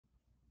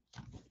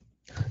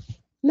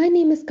My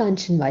name is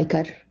Kanchan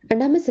Vaikar,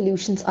 and I'm a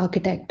solutions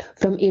architect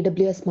from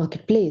AWS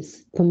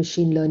Marketplace for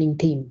machine learning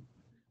team.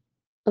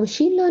 A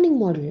machine learning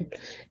model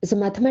is a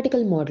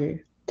mathematical model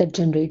that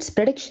generates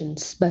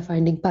predictions by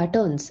finding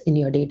patterns in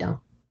your data.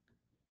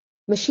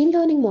 Machine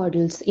learning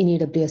models in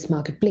AWS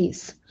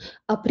Marketplace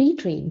are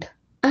pre-trained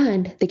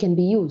and they can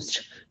be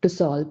used to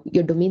solve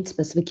your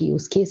domain-specific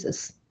use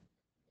cases.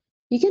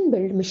 You can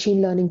build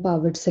machine learning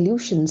powered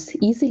solutions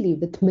easily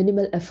with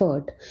minimal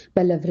effort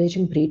by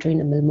leveraging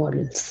pre-trained ML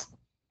models.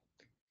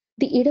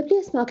 The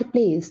AWS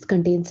Marketplace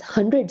contains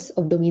hundreds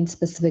of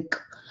domain-specific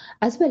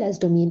as well as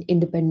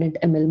domain-independent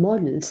ML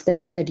models that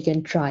you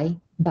can try,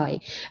 buy,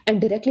 and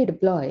directly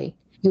deploy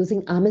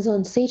using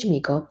Amazon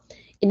SageMaker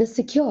in a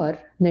secure,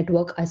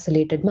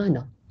 network-isolated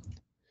manner.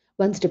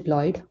 Once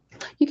deployed,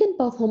 you can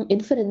perform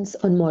inference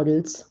on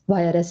models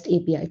via REST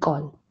API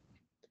call.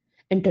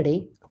 And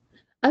today,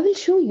 I will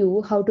show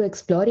you how to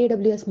explore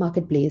AWS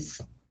Marketplace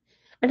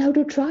and how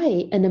to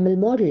try an ML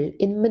model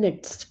in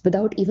minutes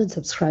without even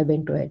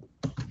subscribing to it.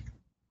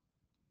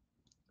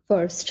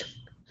 First,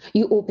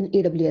 you open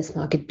AWS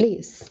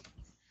Marketplace.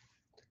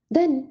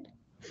 Then,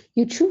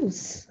 you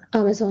choose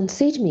Amazon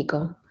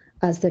SageMaker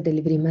as the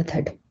delivery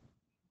method.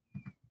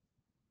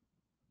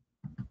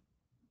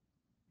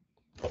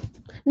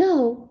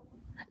 Now,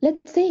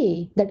 let's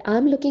say that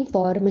I'm looking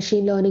for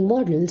machine learning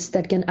models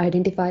that can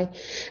identify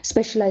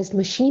specialized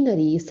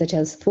machinery such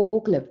as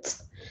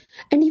forklifts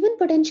and even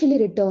potentially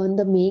return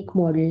the make,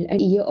 model, and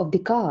year of the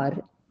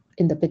car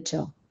in the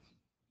picture.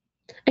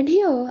 And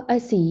here I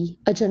see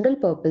a general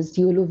purpose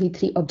YOLO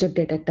v3 object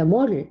detector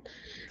model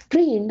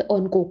trained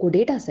on COCO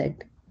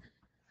dataset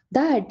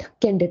that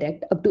can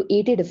detect up to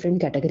 80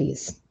 different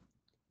categories.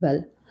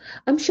 Well,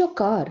 I'm sure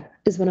car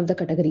is one of the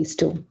categories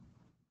too.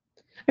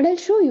 And I'll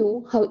show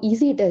you how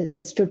easy it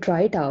is to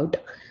try it out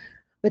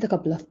with a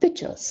couple of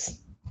pictures.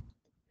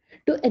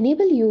 To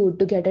enable you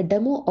to get a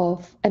demo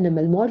of an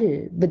ML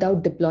model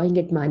without deploying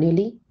it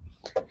manually,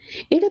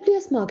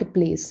 AWS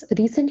Marketplace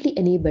recently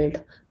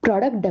enabled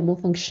product demo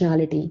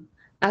functionality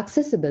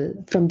accessible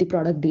from the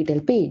product detail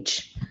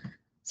page,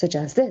 such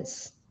as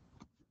this.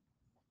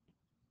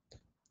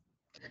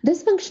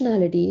 This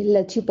functionality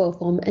lets you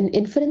perform an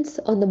inference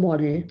on the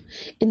model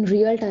in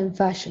real-time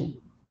fashion.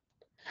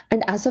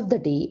 And as of the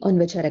day on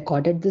which I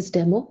recorded this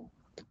demo,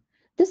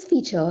 this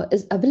feature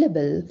is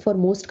available for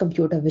most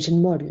computer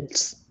vision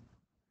models.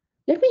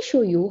 Let me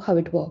show you how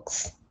it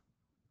works.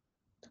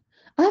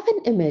 I have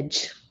an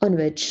image on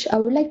which I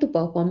would like to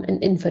perform an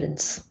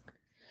inference.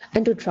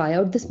 And to try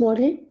out this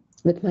model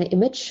with my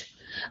image,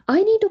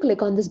 I need to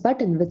click on this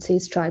button which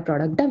says Try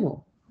Product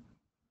Demo.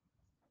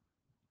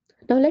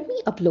 Now let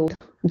me upload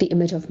the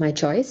image of my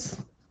choice.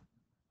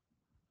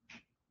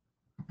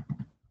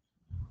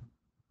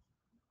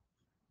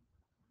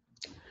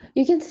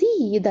 You can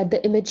see that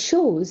the image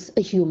shows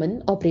a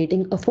human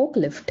operating a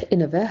forklift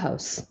in a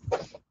warehouse.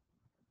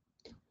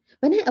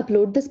 When I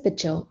upload this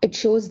picture, it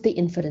shows the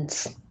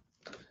inference.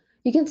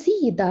 You can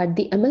see that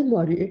the ML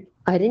model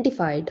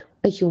identified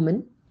a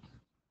human,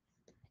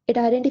 it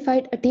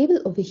identified a table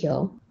over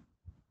here,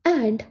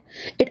 and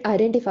it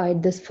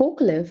identified this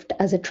forklift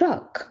as a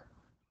truck.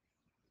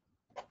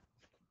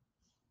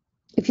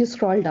 If you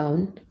scroll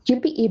down,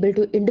 you'll be able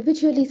to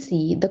individually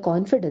see the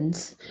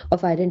confidence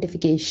of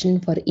identification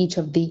for each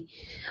of the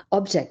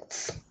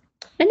objects.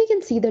 And you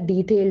can see the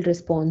detailed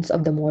response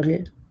of the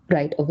model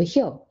right over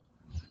here.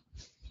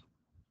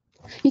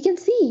 You can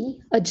see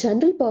a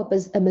general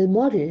purpose ML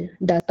model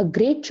does a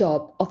great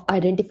job of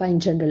identifying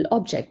general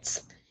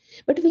objects,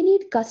 but we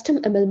need custom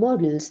ML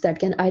models that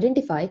can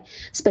identify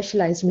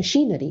specialized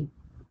machinery.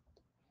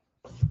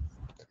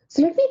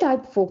 So let me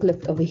type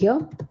forklift over here.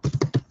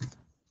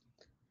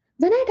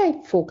 When I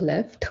type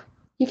forklift,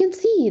 you can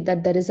see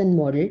that there is a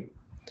model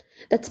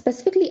that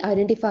specifically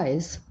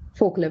identifies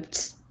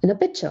forklifts in a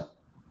picture.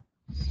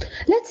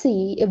 Let's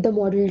see if the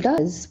model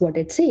does what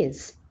it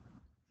says.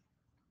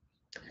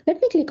 Let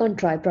me click on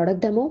Try Product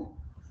Demo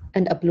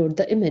and upload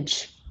the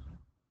image.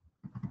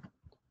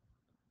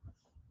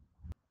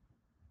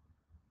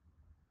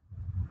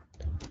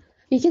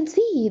 You can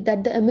see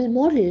that the ML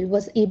model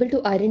was able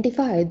to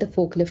identify the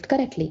forklift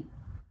correctly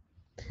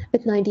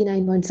with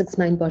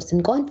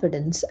 99.69%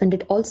 confidence, and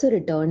it also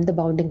returned the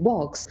bounding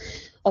box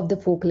of the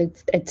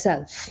forklift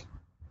itself.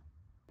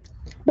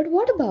 But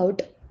what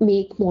about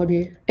make,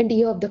 model, and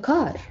year of the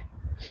car?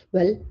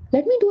 Well,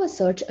 let me do a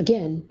search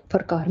again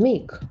for car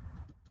make.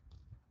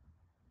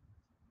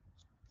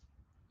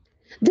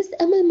 This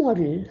ML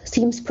model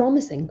seems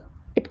promising.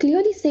 It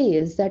clearly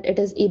says that it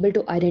is able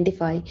to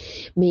identify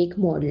make,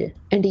 model,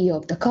 and year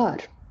of the car.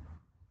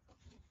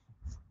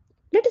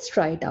 Let us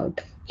try it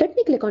out. Let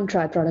me click on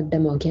Try Product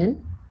Demo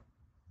again.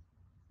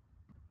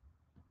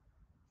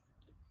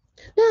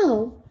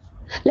 Now,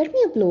 let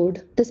me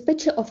upload this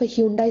picture of a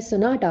Hyundai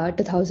Sonata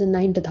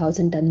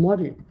 2009-2010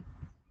 model.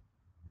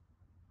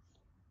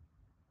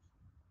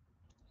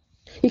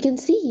 You can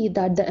see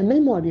that the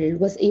ML model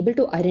was able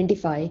to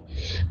identify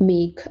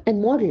make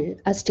and model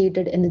as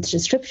stated in its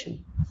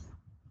description.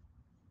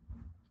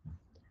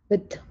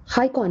 with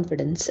high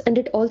confidence, and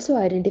it also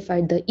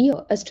identified the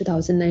year as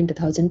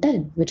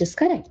 2009-2010, which is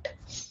correct.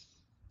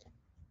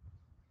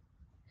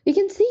 You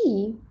can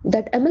see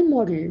that ML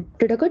model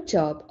did a good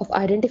job of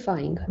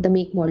identifying the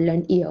make, model,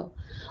 and year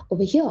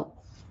over here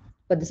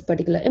for this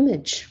particular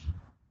image.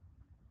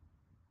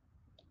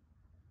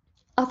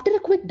 After a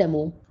quick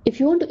demo, if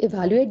you want to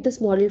evaluate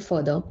this model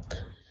further,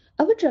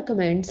 I would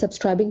recommend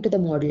subscribing to the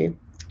model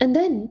and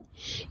then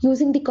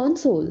using the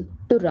console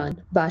to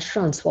run bash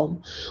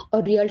transform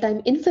or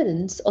real-time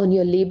inference on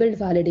your labeled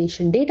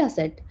validation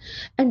dataset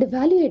and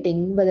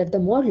evaluating whether the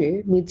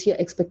model meets your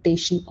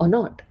expectation or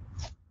not.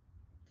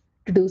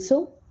 To do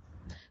so,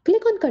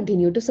 click on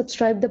Continue to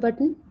subscribe the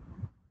button.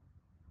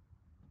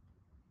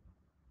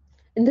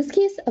 In this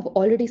case, I've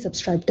already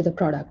subscribed to the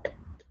product.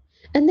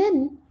 And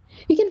then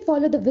you can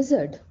follow the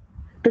wizard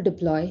to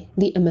deploy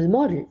the ML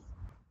model.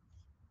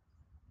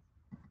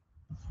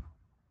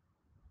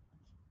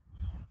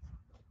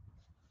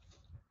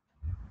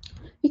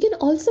 You can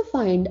also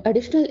find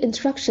additional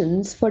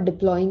instructions for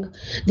deploying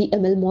the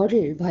ML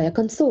model via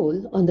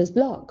console on this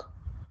blog.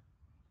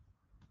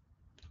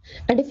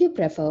 And if you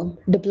prefer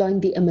deploying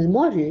the ML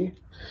model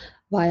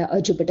via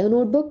a Jupyter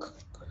notebook,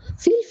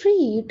 feel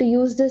free to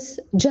use this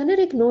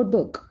generic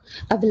notebook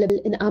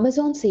available in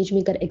Amazon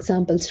SageMaker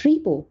examples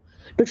repo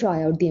to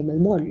try out the ML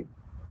model.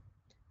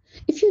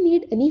 If you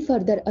need any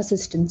further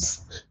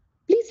assistance,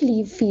 please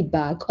leave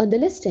feedback on the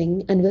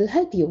listing and we'll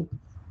help you.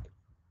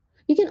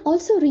 You can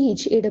also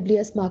reach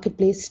AWS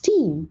Marketplace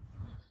team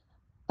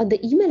on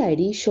the email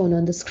ID shown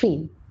on the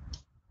screen.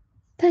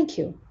 Thank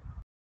you.